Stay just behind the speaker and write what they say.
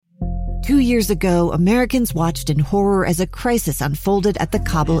2 years ago, Americans watched in horror as a crisis unfolded at the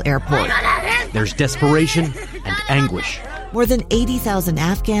Kabul airport. There's desperation and anguish. More than 80,000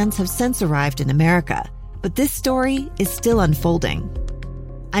 Afghans have since arrived in America, but this story is still unfolding.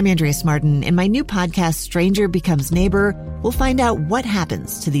 I'm Andrea Martin. In my new podcast, Stranger Becomes Neighbor, we'll find out what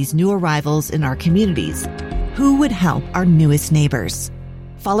happens to these new arrivals in our communities. Who would help our newest neighbors?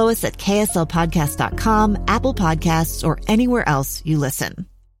 Follow us at kslpodcast.com, Apple Podcasts, or anywhere else you listen.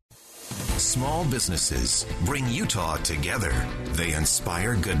 Small businesses bring Utah together. They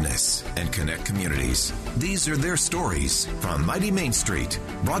inspire goodness and connect communities. These are their stories from Mighty Main Street,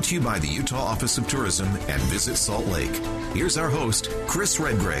 brought to you by the Utah Office of Tourism and Visit Salt Lake. Here's our host, Chris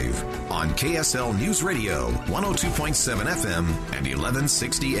Redgrave, on KSL News Radio, 102.7 FM and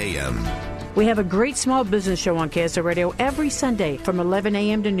 1160 AM. We have a great small business show on KSL Radio every Sunday from 11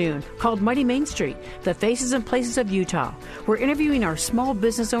 a.m. to noon called Mighty Main Street, the faces and places of Utah. We're interviewing our small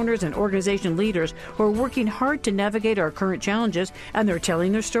business owners and organization leaders who are working hard to navigate our current challenges, and they're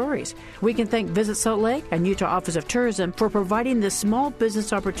telling their stories. We can thank Visit Salt Lake and Utah Office of Tourism for providing this small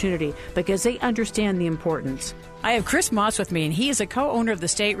business opportunity because they understand the importance. I have Chris Moss with me, and he is a co-owner of the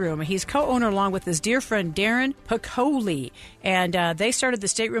Stateroom. He's co-owner along with his dear friend Darren Picoli, and they started the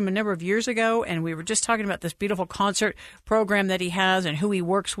Stateroom a number of years ago, and we were just talking about this beautiful concert program that he has and who he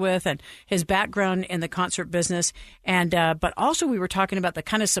works with and his background in the concert business. And but also we were talking about the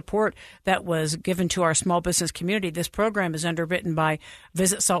kind of support that was given to our small business community. This program is underwritten by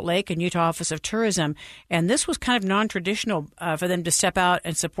Visit Salt Lake and Utah Office of Tourism, and this was kind of non-traditional for them to step out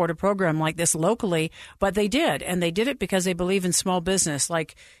and support a program like this locally, but they did. And they did it because they believe in small business,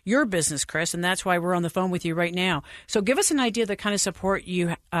 like your business, Chris, and that's why we're on the phone with you right now. So give us an idea of the kind of support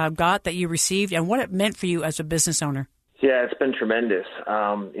you got, that you received, and what it meant for you as a business owner. Yeah, it's been tremendous.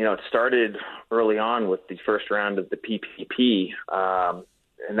 It started early on with the first round of the PPP,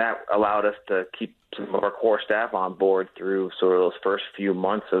 and that allowed us to keep some of our core staff on board through sort of those first few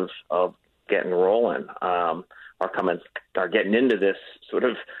months of getting rolling, are getting into this sort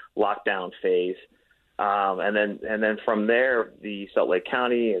of lockdown phase. And then from there, the Salt Lake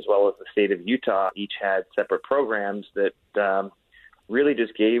County, as well as the state of Utah, each had separate programs that really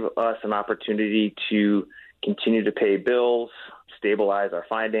just gave us an opportunity to continue to pay bills, stabilize our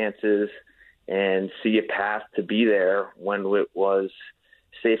finances, and see a path to be there when it was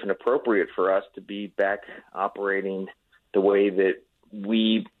safe and appropriate for us to be back operating the way that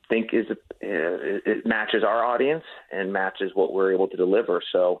we think it matches our audience and matches what we're able to deliver.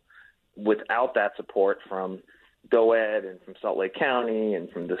 So without that support from GOED and from Salt Lake County and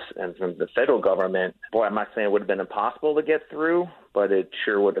from the federal government, boy, I'm not saying it would have been impossible to get through, but it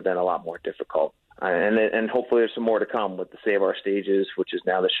sure would have been a lot more difficult. And hopefully there's some more to come with the Save Our Stages, which is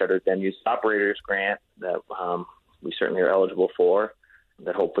now the Shuttered Venues Operators Grant that we certainly are eligible for,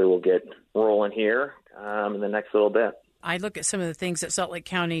 that hopefully we'll get rolling here in the next little bit. I look at some of the things that Salt Lake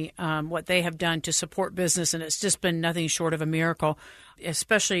County, what they have done to support business, and it's just been nothing short of a miracle,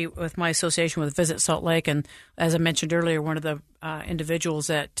 especially with my association with Visit Salt Lake. And as I mentioned earlier, one of the individuals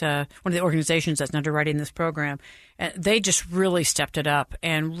one of the organizations that's underwriting this program, they just really stepped it up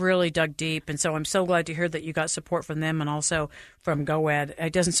and really dug deep. And so I'm so glad to hear that you got support from them and also from GOED.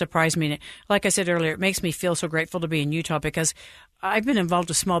 It doesn't surprise me. Like I said earlier, it makes me feel so grateful to be in Utah because I've been involved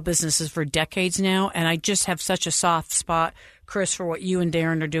with small businesses for decades now, and I just have such a soft spot, Chris, for what you and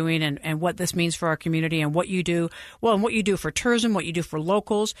Darren are doing and what this means for our community and what you do. Well, and what you do for tourism, what you do for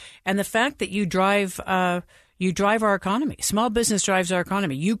locals, and the fact that you drive our economy. Small business drives our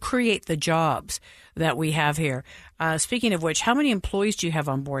economy. You create the jobs that we have here. Speaking of which, how many employees do you have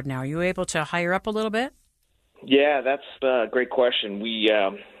on board now? Are you able to hire up a little bit? Yeah, that's a great question.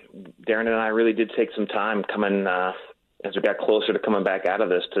 Darren and I really did take some time coming as we got closer to coming back out of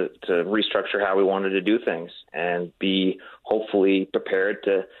this to restructure how we wanted to do things and be hopefully prepared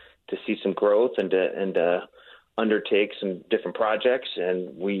to see some growth and to undertake some different projects.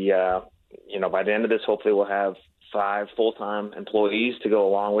 And we, by the end of this, hopefully we'll have 5 full-time employees to go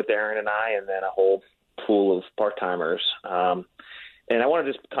along with Darren and I, and then a whole pool of part-timers. And I want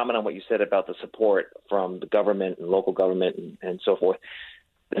to just comment on what you said about the support from the government and local government and so forth.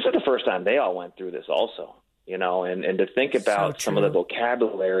 This is the first time they all went through this also. And to think about some of the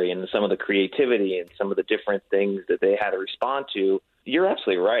vocabulary and some of the creativity and some of the different things that they had to respond to, you're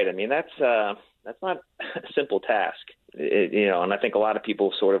absolutely right. I mean, that's not a simple task, and I think a lot of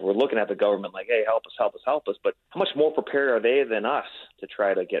people sort of were looking at the government like, hey, help us, help us, help us. But how much more prepared are they than us to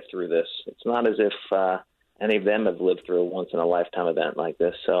try to get through this? It's not as if any of them have lived through a once-in-a-lifetime event like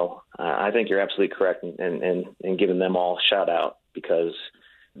this. So I think you're absolutely correct in giving them all a shout-out because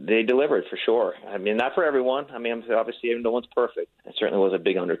they delivered for sure. I mean, not for everyone. I mean, obviously no one's perfect. It certainly was a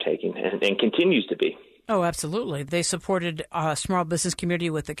big undertaking and continues to be. Oh, absolutely. They supported a small business community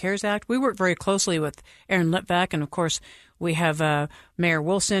with the CARES Act. We work very closely with Aaron Litvak, and of course, we have Mayor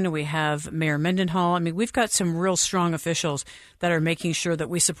Wilson, and we have Mayor Mendenhall. I mean, we've got some real strong officials that are making sure that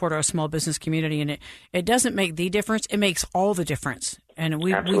we support our small business community, and it doesn't make the difference. It makes all the difference. And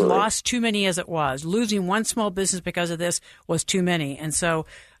we lost too many as it was. Losing one small business because of this was too many. And so,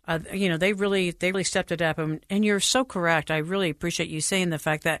 they really stepped it up. And you're so correct. I really appreciate you saying the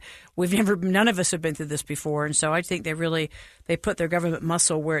fact that none of us have been through this before. And so I think they put their government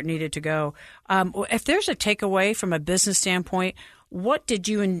muscle where it needed to go. If there's a takeaway from a business standpoint, what did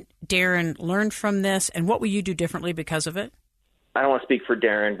you and Darren learn from this, and what will you do differently because of it? I don't want to speak for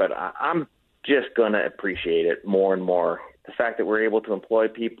Darren, but I'm just going to appreciate it more and more. The fact that we're able to employ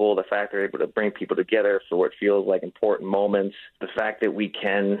people, the fact that we're able to bring people together for what feels like important moments, the fact that we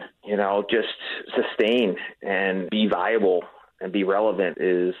can, just sustain and be viable and be relevant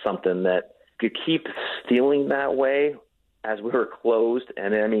is something that could keep feeling that way as we were closed,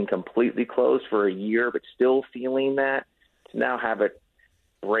 and I mean completely closed for a year, but still feeling that, to now have it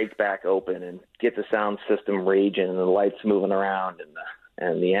break back open and get the sound system raging and the lights moving around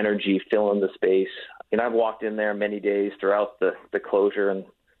and the energy filling the space. I've walked in there many days throughout the closure and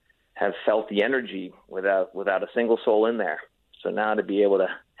have felt the energy without a single soul in there. So now to be able to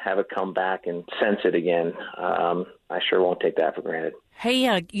have it come back and sense it again, I sure won't take that for granted.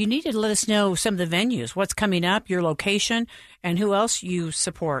 Hey, you need to let us know some of the venues, what's coming up, your location, and who else you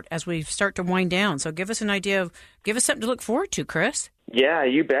support as we start to wind down. So give us an idea give us something to look forward to, Chris. Yeah,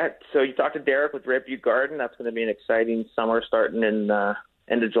 you bet. So you talked to Derek with Red Butte Garden. That's going to be an exciting summer starting in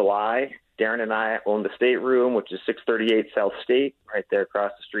end of July. Darren and I own the State Room, which is 638 South State, right there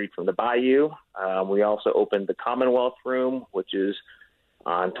across the street from the Bayou. We also opened the Commonwealth Room, which is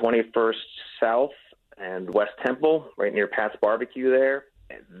on 21st South and West Temple, right near Pat's Barbecue there.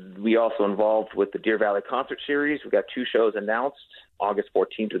 We also involved with the Deer Valley Concert Series. We've got 2 shows announced, August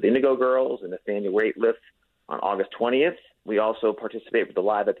 14th with Indigo Girls and Nathaniel Rateliff on August 20th. We also participate with the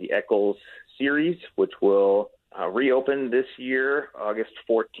Live at the Eccles series, which will reopen this year, August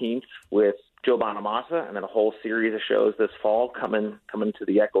 14th, with Joe Bonamassa, and then a whole series of shows this fall coming to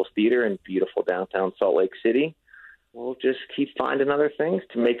the Eccles Theater in beautiful downtown Salt Lake City. We'll just keep finding other things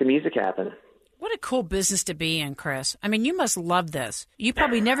to make the music happen. What a cool business to be in, Chris. I mean, you must love this. You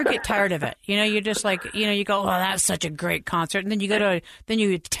probably never get tired of it. You're just like, you go, oh, that's such a great concert. And then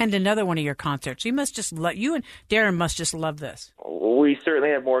you attend another one of your concerts. You and Darren must just love this. We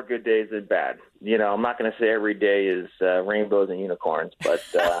certainly have more good days than bad. I'm not going to say every day is rainbows and unicorns, but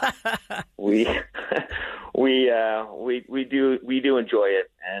we do enjoy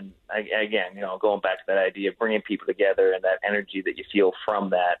it. And again, going back to that idea of bringing people together and that energy that you feel from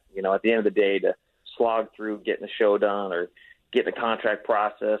that, at the end of the day, to slog through getting the show done or getting the contract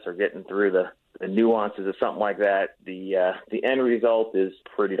process or getting through the nuances of something like that, the end result is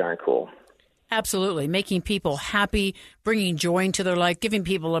pretty darn cool. Absolutely. Making people happy, bringing joy into their life, giving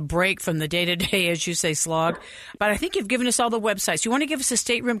people a break from the day-to-day, as you say, slog. But I think you've given us all the websites. You want to give us a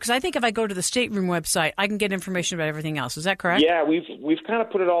stateroom? Because I think if I go to the stateroom website, I can get information about everything else. Is that correct? Yeah, we've kind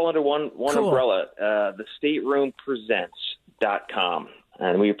of put it all under one cool umbrella, thestateroompresents.com.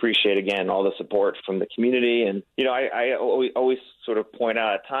 And we appreciate, again, all the support from the community. And, I always sort of point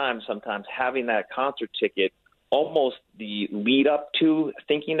out at times, sometimes having that concert ticket, almost the lead up to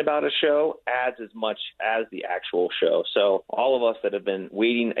thinking about a show adds as much as the actual show. So all of us that have been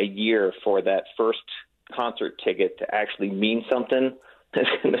waiting a year for that first concert ticket to actually mean something, it's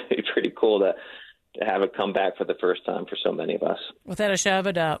going to be pretty cool to have it come back for the first time for so many of us. Without a shadow of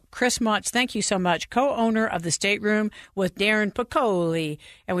a doubt. Chris Mutz, thank you so much. Co-owner of the State Room with Darren Piccoli.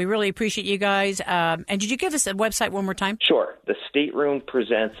 And we really appreciate you guys. And did you give us a website one more time? Sure.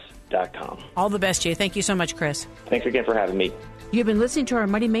 thestateroompresents.com. All the best to you. Thank you so much, Chris. Thanks again for having me. You've been listening to our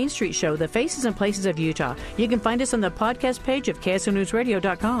Mighty Main Street show, The Faces and Places of Utah. You can find us on the podcast page of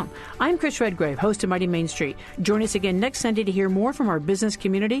KSLNewsRadio.com. I'm Chris Redgrave, host of Mighty Main Street. Join us again next Sunday to hear more from our business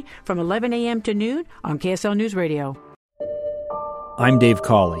community from 11 a.m. to noon on KSL News Radio. I'm Dave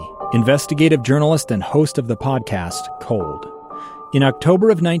Cawley, investigative journalist and host of the podcast Cold. In October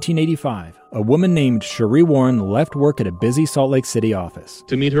of 1985, a woman named Cherie Warren left work at a busy Salt Lake City office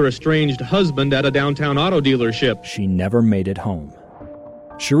to meet her estranged husband at a downtown auto dealership. She never made it home.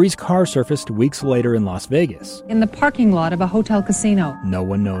 Cherie's car surfaced weeks later in Las Vegas, in the parking lot of a hotel casino. No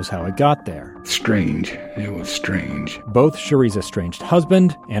one knows how it got there. Strange. It was strange. Both Cherie's estranged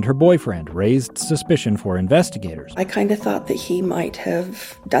husband and her boyfriend raised suspicion for investigators. I kind of thought that he might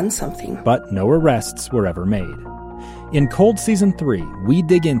have done something. But no arrests were ever made. In Cold Season 3, we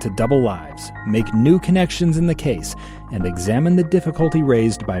dig into double lives, make new connections in the case, and examine the difficulty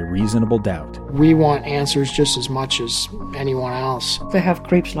raised by reasonable doubt. We want answers just as much as anyone else. They have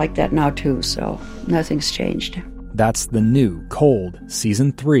creeps like that now too, so nothing's changed. That's the new Cold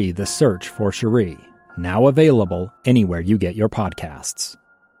Season 3, The Search for Cherie. Now available anywhere you get your podcasts.